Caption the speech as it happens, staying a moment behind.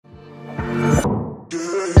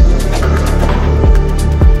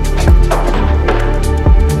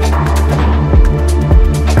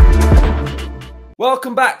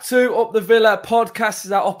Welcome back to Up the Villa podcast.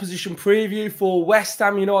 Is our opposition preview for West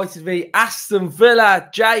Ham United v Aston Villa.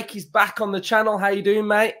 Jake is back on the channel. How you doing,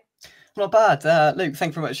 mate? Not bad. Luke,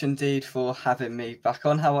 thank you very much indeed for having me back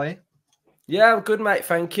on. How are you? Yeah, I'm good, mate.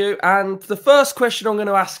 Thank you. And the first question I'm going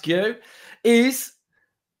to ask you is,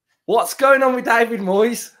 what's going on with David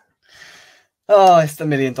Moyes? Oh, it's the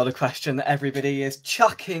million-dollar question that everybody is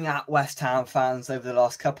chucking at West Ham fans over the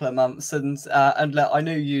last couple of months. And look, I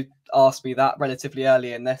knew you asked me that relatively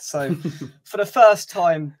early in this. So for the first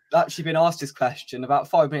time actually been asked this question about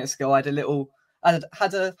 5 minutes ago, I had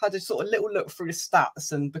a sort of little look through the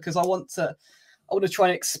stats, and because I want to try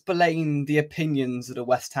and explain the opinions of the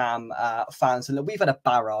West Ham fans. And we've had a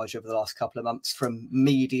barrage over the last couple of months from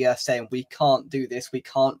media saying we can't do this, we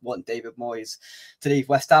can't want David Moyes to leave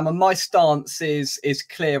West Ham. And my stance is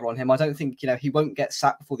clear on him. I don't think he won't get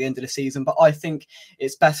sacked before the end of the season, but I think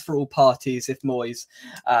it's best for all parties if Moyes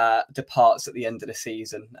departs at the end of the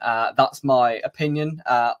season. That's my opinion.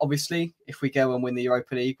 Obviously, if we go and win the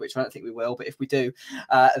Europa League, which I don't think we will, but if we do,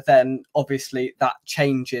 then obviously that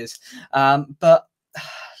changes. But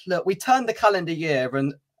look, we turned the calendar year,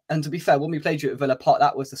 and to be fair, when we played you at Villa Park,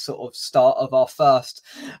 that was the sort of start of our first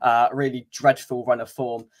really dreadful run of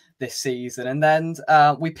form this season. And then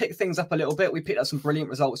we picked things up a little bit. We picked up some brilliant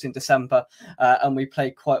results in December, and we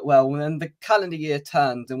played quite well. And then the calendar year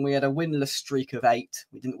turned, and we had a winless streak of 8.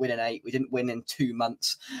 We didn't win in 8. We didn't win in 2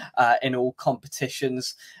 months in all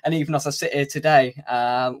competitions. And even as I sit here today,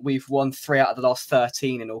 we've won 3 out of the last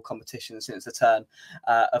 13 in all competitions since the turn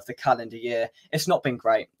of the calendar year. It's not been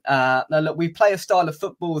great. Now, look, we play a style of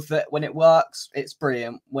football that when it works, it's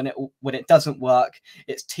brilliant. When it doesn't work,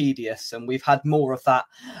 it's tedious. And we've had more of that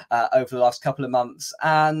over the last couple of months.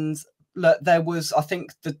 And look, there was, I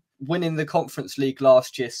think, the winning the Conference League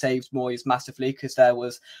last year saved Moyes massively, because there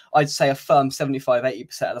was, I'd say, a firm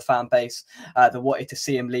 75-80% of the fan base that wanted to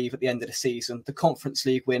see him leave at the end of the season. The Conference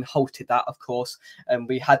League win halted that, of course, and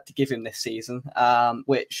we had to give him this season,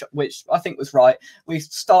 which I think was right. We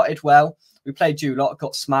started well. We played you lot,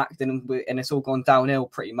 got smacked, and it's all gone downhill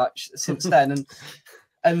pretty much since then.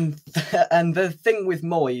 And the thing with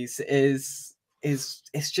Moyes is it's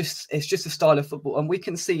just a style of football, and we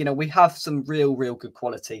can see we have some real good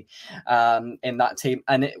quality in that team,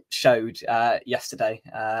 and it showed yesterday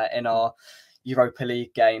in our Europa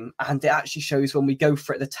League game, and it actually shows when we go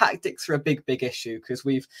for it. The tactics are a big issue, because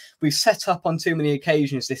we've set up on too many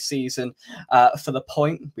occasions this season for the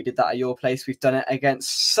point. We did that at your place. We've done it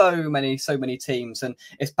against so many teams, and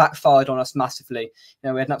it's backfired on us massively. We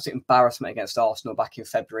had an absolute embarrassment against Arsenal back in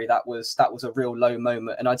February. That was a real low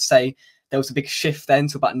moment, and I'd say there was a big shift then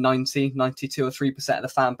to about 92 or 3% of the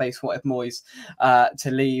fan base wanted Moyes to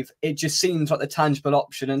leave. It just seems like the tangible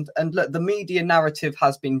option. And look, the media narrative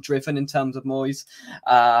has been driven in terms of Moyes.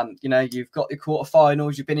 You've got your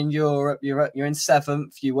quarterfinals, you've been in Europe, you're in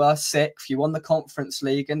 7th, you were 6th, you won the Conference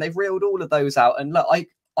League, and they've reeled all of those out. And look,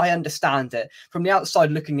 I understand it. From the outside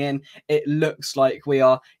looking in, it looks like we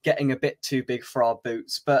are getting a bit too big for our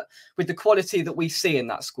boots. But with the quality that we see in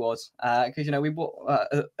that squad, because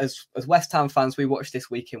as West Ham fans, we watch this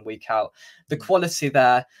week in, week out. The quality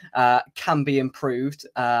there can be improved.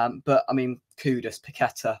 But I mean, Kudus,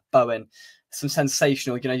 Paqueta, Bowen, some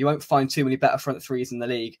sensational. You won't find too many better front threes in the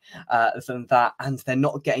league than that, and they're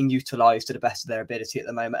not getting utilised to the best of their ability at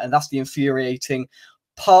the moment, and that's the infuriating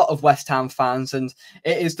part of West Ham fans. And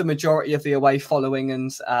it is the majority of the away following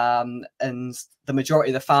and the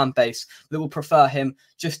majority of the fan base that will prefer him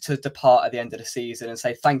just to depart at the end of the season and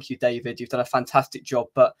say, thank you, David, you've done a fantastic job,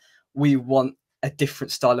 but we want a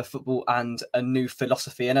different style of football and a new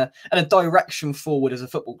philosophy and a direction forward as a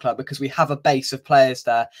football club, because we have a base of players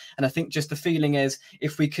there. And I think just the feeling is,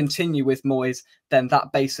 if we continue with Moyes, then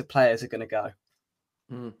that base of players are going to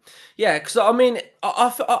go. Yeah, because I mean,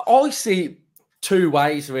 I see 2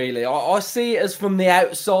 ways, really. I see it as from the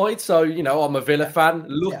outside. So, I'm a Villa fan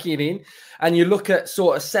looking in, and you look at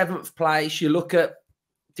sort of 7th place, you look at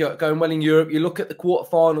going well in Europe, you look at the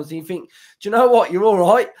quarterfinals, and you think, do you know what? You're all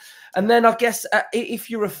right. And then I guess if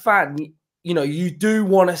you're a fan, you do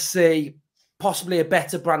want to see possibly a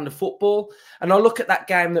better brand of football. And I look at that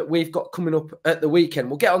game that we've got coming up at the weekend.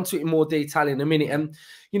 We'll get onto it in more detail in a minute. And,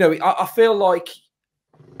 I feel like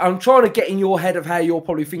I'm trying to get in your head of how you're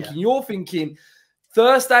probably thinking. Yeah. You're thinking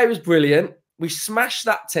Thursday was brilliant. We smashed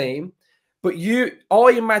that team. But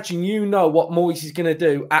I imagine what Moyes is going to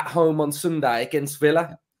do at home on Sunday against Villa.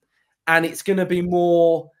 Yeah. And it's going to be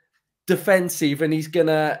more defensive, and he's going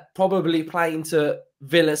to probably play into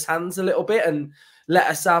Villa's hands a little bit and let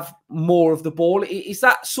us have more of the ball. Is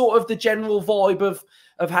that sort of the general vibe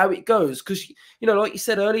of how it goes? Because, like you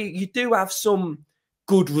said earlier, you do have some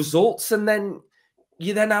good results, and then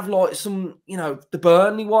you then have like some, you know, the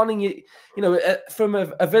Burnley one, and you know, from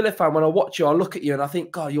a Villa fan, when I watch you, I look at you and I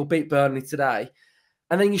think, God, you'll beat Burnley today,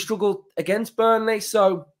 and then you struggle against Burnley.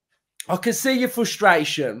 So I can see your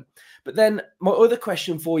frustration, but then my other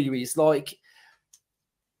question for you is like,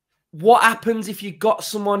 what happens if you got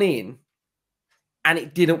someone in and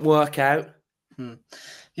it didn't work out?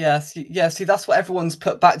 Yeah, see, that's what everyone's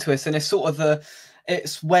put back to us, and it's sort of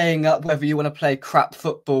it's weighing up whether you want to play crap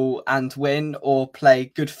football and win or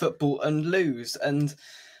play good football and lose. And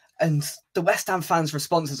the West Ham fans'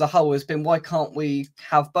 response as a whole has been, why can't we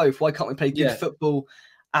have both? Why can't we play good football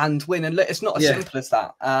and win? And look, it's not as simple as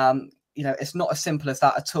that. You know, it's not as simple as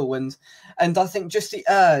that at all. And I think just the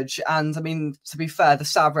urge, and I mean, to be fair, the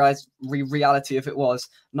sad reality of it was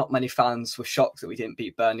not many fans were shocked that we didn't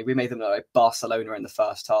beat Burnley. We made them look like Barcelona in the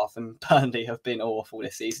first half, and Burnley have been awful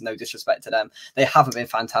this season. No disrespect to them. They haven't been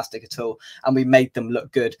fantastic at all. And we made them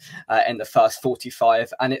look good in the first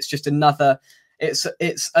 45. And it's just another...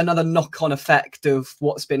 It's another knock-on effect of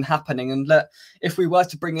what's been happening. And look, if we were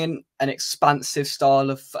to bring in an expansive style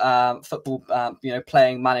of football, you know,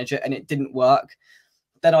 playing manager, and it didn't work,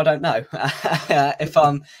 then I don't know.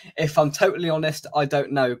 If I'm totally honest, I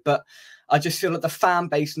don't know. But I just feel like the fan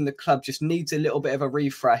base in the club just needs a little bit of a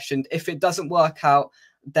refresh. And if it doesn't work out,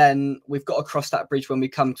 then we've got to cross that bridge when we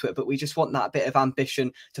come to it. But we just want that bit of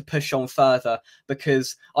ambition to push on further,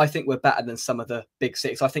 because I think we're better than some of the big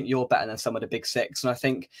six. I think you're better than some of the big six. And I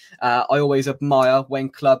think I always admire when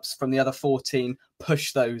clubs from the other 14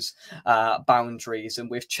 push those boundaries. And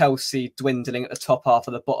with Chelsea dwindling at the top half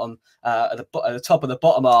of the bottom, at the top of the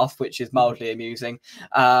bottom half, which is mildly amusing,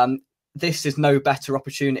 this is no better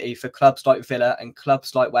opportunity for clubs like Villa and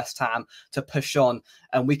clubs like West Ham to push on.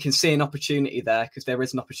 And we can see an opportunity there, because there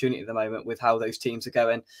is an opportunity at the moment with how those teams are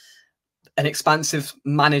going. An expansive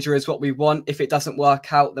manager is what we want. If it doesn't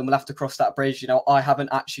work out, then we'll have to cross that bridge. You know, I haven't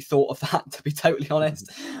actually thought of that, to be totally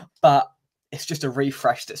honest, but it's just a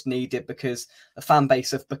refresh that's needed, because the fan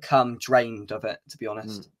base have become drained of it, to be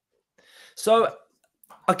honest. So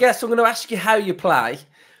I guess I'm going to ask you how you play.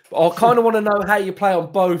 I kind of want to know how you play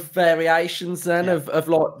on both variations then of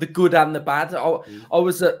like the good and the bad. I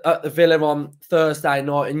was at the Villa on Thursday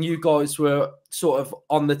night, and you guys were sort of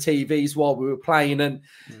on the TVs while we were playing, and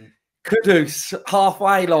Kudus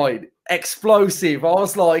halfway line, explosive. I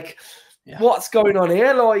was like, what's going on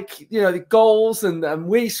here? Like, you know, the goals, and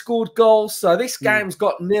we scored goals. So this game's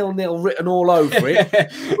got 0-0 written all over it.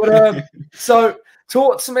 But, so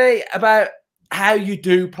talk to me about how you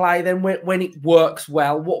do play then when it works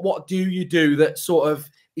well. What do you do that sort of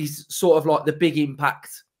is sort of like the big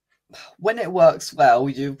impact? When it works well,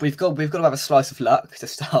 we've got to have a slice of luck to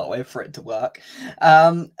start with for it to work,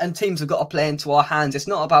 and teams have got to play into our hands. It's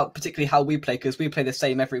not about particularly how we play, because we play the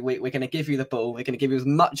same every week. We're going to give you the ball. We're going to give you as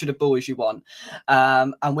much of the ball as you want,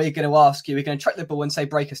 and we're going to ask you. We're going to track the ball and say,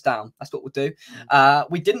 break us down. That's what we'll do.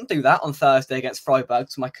 We didn't do that on Thursday against Freiburg,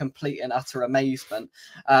 to my complete and utter amazement.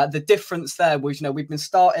 The difference there was, you know, we've been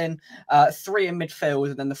starting 3 in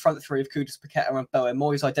midfield, and then the front 3 of Kudus, Paqueta and Bowen.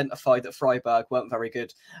 Moyes identified that Freiburg weren't very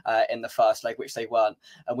good in the first leg, which they weren't,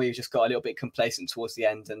 and we just got a little bit complacent towards the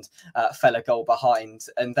end and fell a goal behind.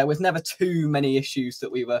 And there was never too many issues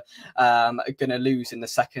that we were going to lose in the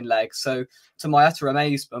second leg. So to my utter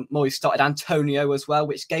amazement, Moyes started Antonio as well,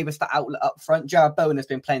 which gave us that outlet up front. Jared Bowen has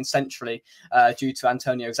been playing centrally due to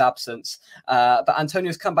Antonio's absence, but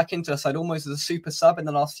Antonio's come back into the side almost as a super sub in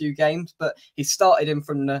the last few games, but he started him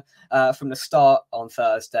from the start on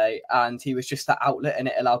Thursday, and he was just that outlet, and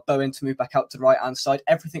it allowed Bowen to move back out to the right hand side.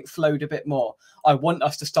 Everything flowed a bit more. I want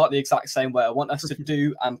us to start the exact same way. I want us to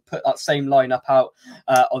do and put that same lineup out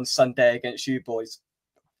on Sunday against you boys.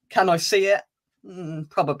 Can I see it?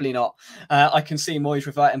 Probably not. I can see Moyes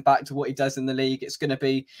reverting back to what he does in the league. It's going to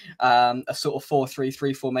be a sort of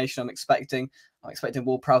 4-3-3 formation. I'm expecting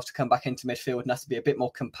Ward-Prowse to come back into midfield and us to be a bit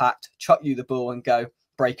more compact, chuck you the ball and go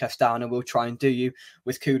break us down, and we'll try and do you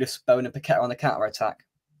with Kudus, Bowen and Paqueta on the counter attack.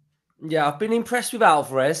 Yeah, I've been impressed with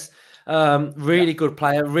Alvarez. Really good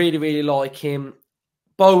player. Really like him.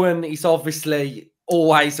 Bowen is obviously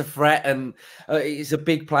always a threat, and he's a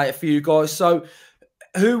big player for you guys. So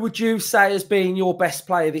who would you say has been your best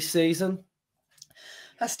player this season?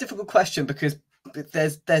 That's a difficult question, because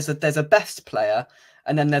there's a best player,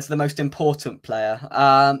 and then there's the most important player.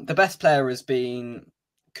 The best player has been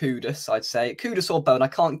Kudus, I'd say. Kudus or Bowen, I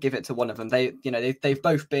can't give it to one of them. They've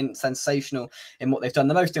both been sensational in what they've done.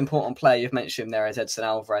 The most important player you've mentioned there is Edson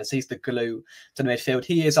Alvarez. He's the glue to the midfield.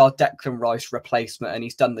 He is our Declan Rice replacement, and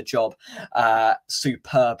he's done the job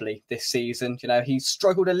superbly this season. You know, he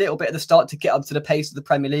struggled a little bit at the start to get up to the pace of the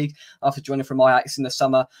Premier League after joining from Ajax in the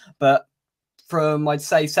summer, but from, I'd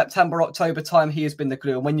say, September, October time, he has been the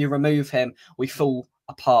glue. And when you remove him, we fall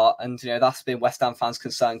apart. And, that's been West Ham fans'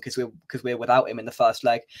 concern because we're without him in the first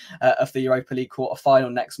leg of the Europa League quarter-final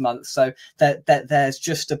next month. So there's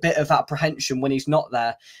just a bit of apprehension when he's not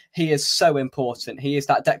there. He is so important. He is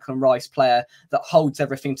that Declan Rice player that holds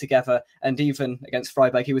everything together. And even against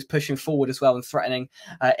Freiburg, he was pushing forward as well and threatening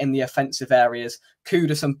in the offensive areas.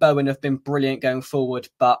 Kudus and Bowen have been brilliant going forward,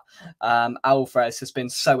 but Alvarez has been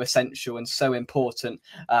so essential and so important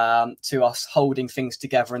to us holding things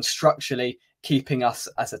together and structurally keeping us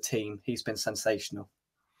as a team. He's been sensational.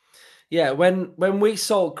 Yeah, when we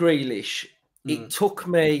saw Grealish, it took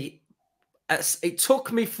me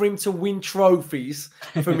for him to win trophies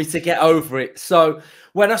for me to get over it. So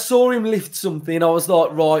when I saw him lift something, I was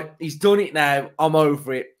like, right, he's done it now. I'm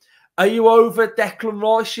over it. Are you over Declan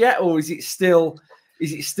Rice yet, or is it still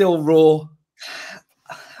raw?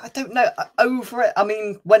 I don't know. Over it. I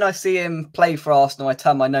mean, when I see him play for Arsenal, I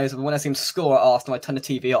turn my nose up. And when I see him score at Arsenal, I turn the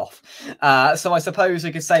TV off. So I suppose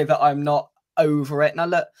we could say that I'm not over it. Now,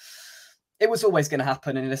 look, it was always going to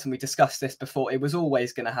happen. And listen, we discussed this before. It was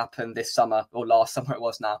always going to happen this summer, or last summer it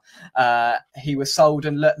was now. He was sold,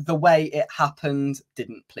 and look, the way it happened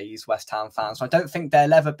didn't please West Ham fans. So I don't think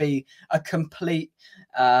there'll ever be a complete...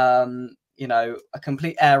 a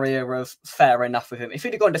complete area of fair enough with him. If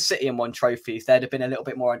he'd have gone to City and won trophies, there'd have been a little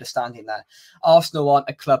bit more understanding there. Arsenal aren't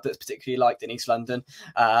a club that's particularly liked in East London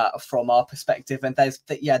from our perspective. And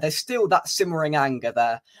there's still that simmering anger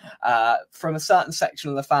there from a certain section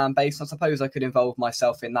of the fan base. I suppose I could involve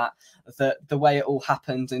myself in that, the way it all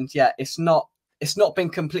happened. And it's not been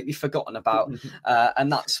completely forgotten about.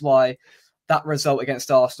 And that's why that result against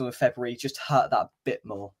Arsenal in February just hurt that bit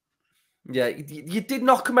more. Yeah, you did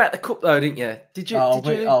knock them out the cup though, didn't you? Did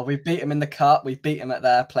you? We beat them in the cup. We beat them at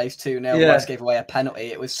their place 2-0. Yeah. Rice gave away a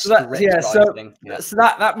penalty. It was so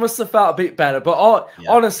that must have felt a bit better. But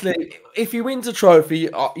honestly, if you win the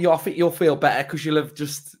trophy, I think you'll feel better because you'll have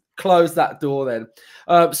just closed that door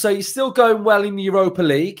then. So you're still going well in the Europa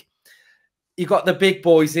League. You got the big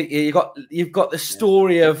boys. You've got the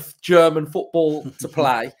story of German football to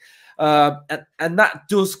play. And that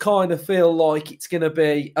does kind of feel like it's going to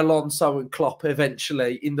be Alonso and Klopp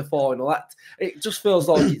eventually in the final. It just feels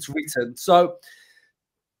like it's written. So,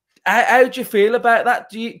 how do you feel about that?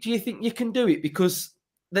 Do you think you can do it? Because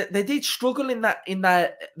they did struggle in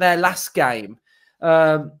their last game,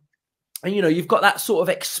 and you've got that sort of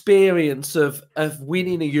experience of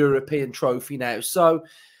winning a European trophy now. So,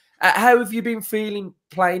 how have you been feeling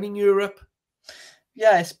playing in Europe?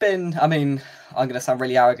 Yeah, it's been, I mean, I'm going to sound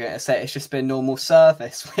really arrogant and say it's just been normal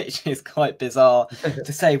service, which is quite bizarre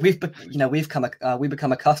to say. We've become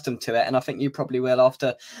accustomed to it, and I think you probably will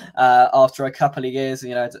after a couple of years.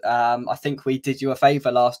 I think we did you a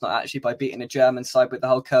favour last night actually by beating a German side with the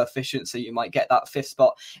whole coefficient, so you might get that 5th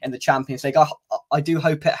spot in the Champions League. I do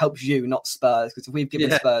hope it helps you, not Spurs, because if we've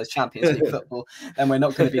given Spurs Champions League football, then we're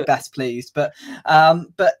not going to be best pleased. But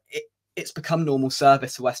it's become normal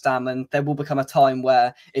service to West Ham, and there will become a time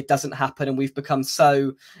where it doesn't happen, and we've become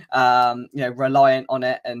so reliant on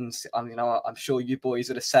it. And I'm sure you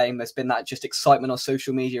boys are the same. There's been that just excitement on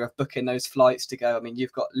social media of booking those flights to go. I mean,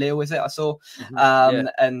 you've got Lille, is it? I saw,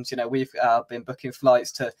 and we've been booking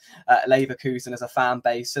flights to Leverkusen as a fan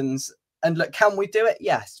base. And look, can we do it?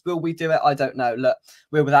 Yes. Will we do it? I don't know. Look,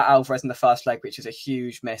 we're without Alvarez in the first leg, which is a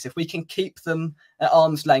huge miss. If we can keep them at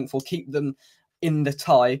arm's length or keep them in the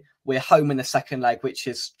tie, we're home in the second leg, which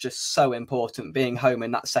is just so important. Being home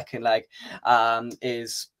in that second leg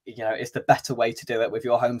is the better way to do it, with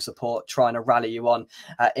your home support trying to rally you on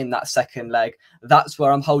in that second leg. That's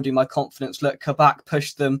where I'm holding my confidence. Look, Quebec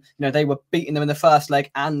pushed them. They were beating them in the first leg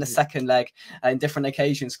and the second leg in different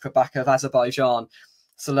occasions. Quebec of Azerbaijan.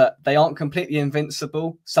 So look, they aren't completely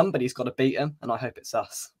invincible. Somebody's got to beat them, and I hope it's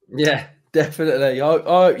us. Yeah, definitely. I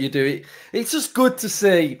hope you do it. It's just good to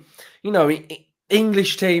see,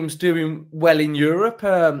 English teams doing well in Europe,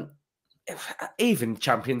 even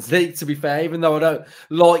Champions League, to be fair, even though I don't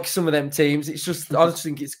like some of them teams. It's just, I just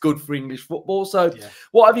think it's good for English football. So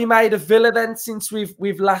what have you made of Villa then since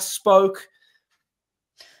we've last spoke?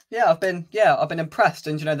 Yeah, I've been impressed.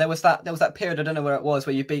 And there was that period, I don't know where it was,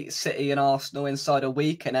 where you beat City and Arsenal inside a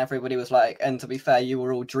week, and everybody was like, and to be fair, you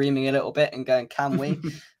were all dreaming a little bit and going, can we?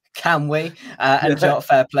 Can we? And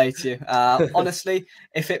fair play to you. Honestly,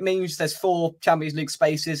 if it means there's 4 Champions League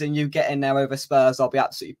spaces and you get in there over Spurs, I'll be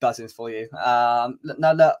absolutely buzzing for you. Now,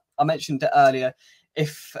 look, I mentioned it earlier.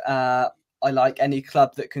 If I like any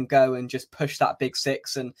club that can go and just push that big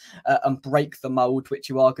 6 and break the mold, which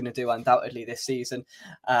you are going to do undoubtedly this season.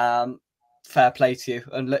 fair play to you.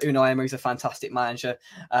 And look, Unai Emery's a fantastic manager.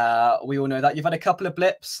 We all know that. You've had a couple of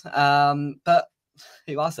blips, but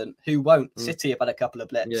who hasn't? Who won't? City have had a couple of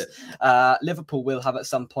blips. Yeah. Liverpool will have at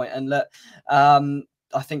some point. And look,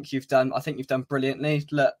 I think you've done brilliantly.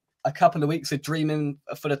 Look, a couple of weeks of dreaming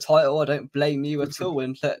for the title. I don't blame you at all.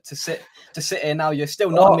 And to sit here now, you're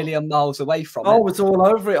still not a million miles away from it. I was all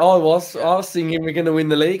over it. I was singing we're going to win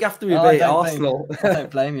the league after we beat Arsenal. I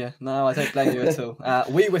don't blame you. No, I don't blame you at all.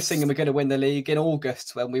 We were singing we're going to win the league in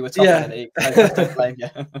August when we were top of the league. I don't blame you.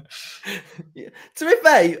 Yeah. To be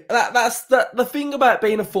fair, that's the thing about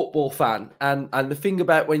being a football fan, and the thing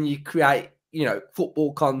about when you create,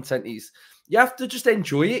 football content is you have to just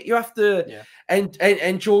enjoy it. You have to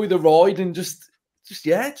enjoy the ride and just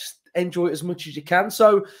enjoy it as much as you can.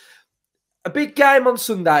 So a big game on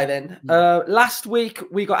Sunday then. Last week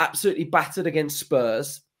we got absolutely battered against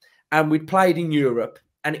Spurs and we'd played in Europe.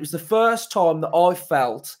 And it was the first time that I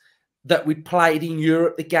felt that we'd played in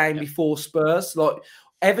Europe the game before Spurs. Like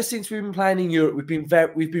ever since we've been playing in Europe,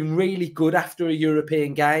 we've been really good after a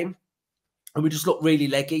European game. And we just look really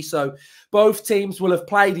leggy. So both teams will have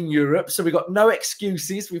played in Europe. So we've got no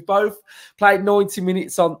excuses. We've both played 90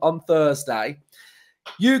 minutes on Thursday.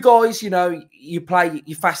 You guys, you play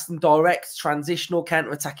your fast and direct, transitional,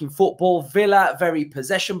 counter-attacking football. Villa, very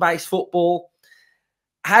possession-based football.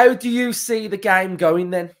 How do you see the game going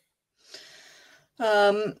then?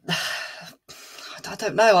 I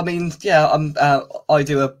don't know. I mean, I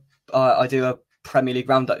do a Premier League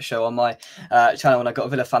Roundup show on my channel, and I've got a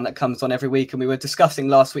Villa fan that comes on every week, and we were discussing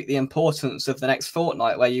last week the importance of the next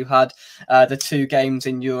fortnight, where you had the 2 games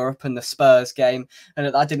in Europe and the Spurs game,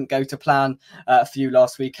 and that didn't go to plan for you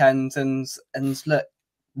last weekend. And look,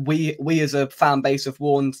 we as a fan base have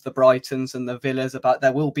warned the Brightons and the Villas about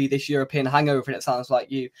there will be this European hangover, and it sounds like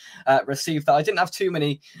you received that. I didn't have too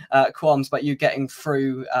many qualms about you getting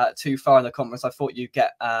through too far in the conference. I thought you'd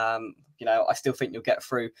get I still think you'll get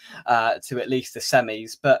through to at least the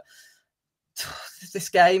semis. But this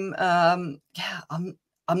game,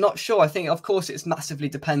 I'm not sure. I think, of course, it's massively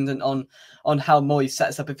dependent on how Moyes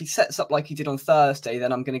sets up. If he sets up like he did on Thursday,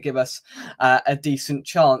 then I'm going to give us a decent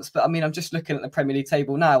chance. But I mean, I'm just looking at the Premier League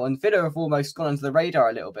table now, and Villa have almost gone under the radar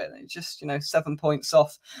a little bit. It's just 7 points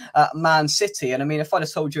off Man City. And I mean, if I'd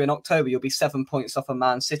have told you in October you'll be 7 points off of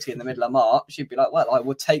Man City in the middle of March, you'd be like, well, I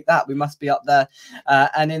would take that. We must be up there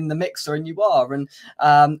and in the mixer, and you are.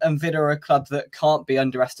 And Villa are a club that can't be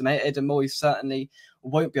underestimated, and Moyes certainly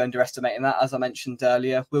won't be underestimating that. As I mentioned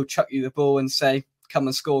earlier, we'll chuck you the ball and say, come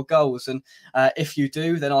and score goals. And if you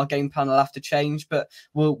do, then our game plan will have to change, but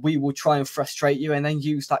we will try and frustrate you and then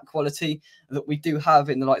use that quality that we do have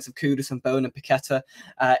in the likes of Kudus and Bowen and Paqueta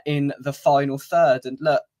in the final third. And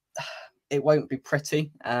look, it won't be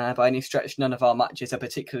pretty by any stretch. None of our matches are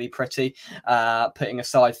particularly pretty, putting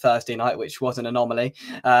aside Thursday night, which was an anomaly.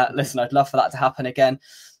 Listen, I'd love for that to happen again.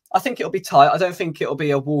 I think it'll be tight. I don't think it'll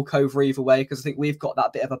be a walkover either way, because I think we've got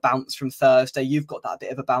that bit of a bounce from Thursday. You've got that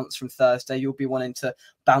bit of a bounce from Thursday. You'll be wanting to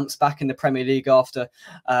bounce back in the Premier League after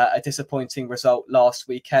a disappointing result last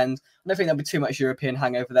weekend. I don't think there'll be too much European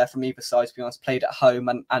hangover there from either side, to be honest. Played at home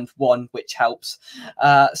and won, which helps.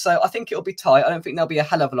 So I think it'll be tight. I don't think there'll be a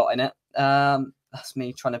hell of a lot in it. That's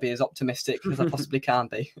me trying to be as optimistic as I possibly can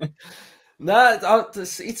be. No,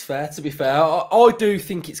 it's fair. To be fair, I do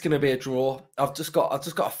think it's going to be a draw. I've just got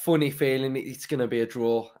a funny feeling it's going to be a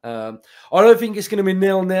draw. I don't think it's going to be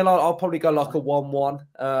 0-0. I'll probably go like a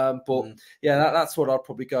 1-1. But yeah, that's what I'll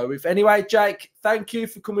probably go with. Anyway, Jake, thank you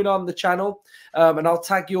for coming on the channel, and I'll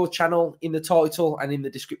tag your channel in the title and in the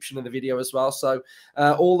description of the video as well. So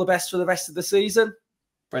all the best for the rest of the season.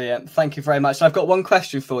 Brilliant. Thank you very much. I've got one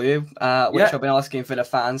question for you, which I've been asking Villa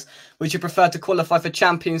fans. Would you prefer to qualify for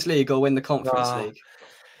Champions League or win the Conference League?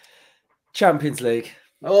 Champions League.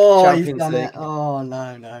 Oh, Champions you've done League. It. Oh,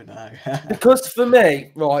 no. Because for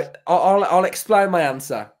me, right, I'll explain my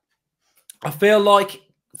answer. I feel like,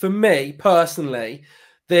 for me, personally,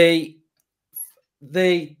 the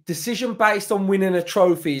decision based on winning a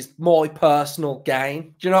trophy is my personal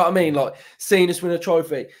gain. Do you know what I mean? Like, seeing us win a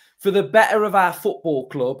trophy. For the better of our football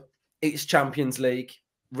club, it's Champions League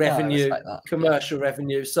revenue, commercial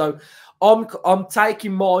revenue. So I'm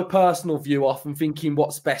taking my personal view off and thinking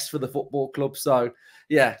what's best for the football club. So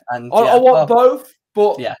yeah, and I want both,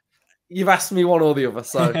 but you've asked me one or the other.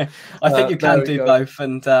 So I think you can do both,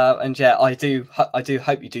 and yeah, I do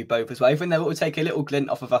hope you do both as well. Even though it will take a little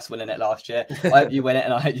glint off of us winning it last year, I hope you win it,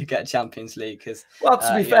 and I hope you get a Champions League. Because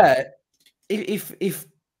to be fair, if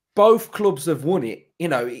both clubs have won it,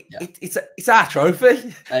 it's our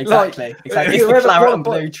trophy. Exactly. It's the claret and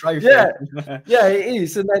blue trophy. Yeah, it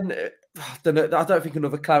is. And then I don't know. I don't think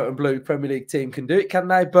another claret and blue Premier League team can do it, can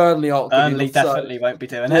they? Burnley aren't good Burnley enough, definitely won't be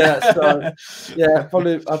doing it. Yeah, so yeah,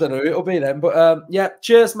 probably I don't know. It'll be them, but yeah.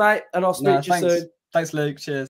 Cheers, mate, and I'll speak to you soon. Thanks, Luke. Cheers.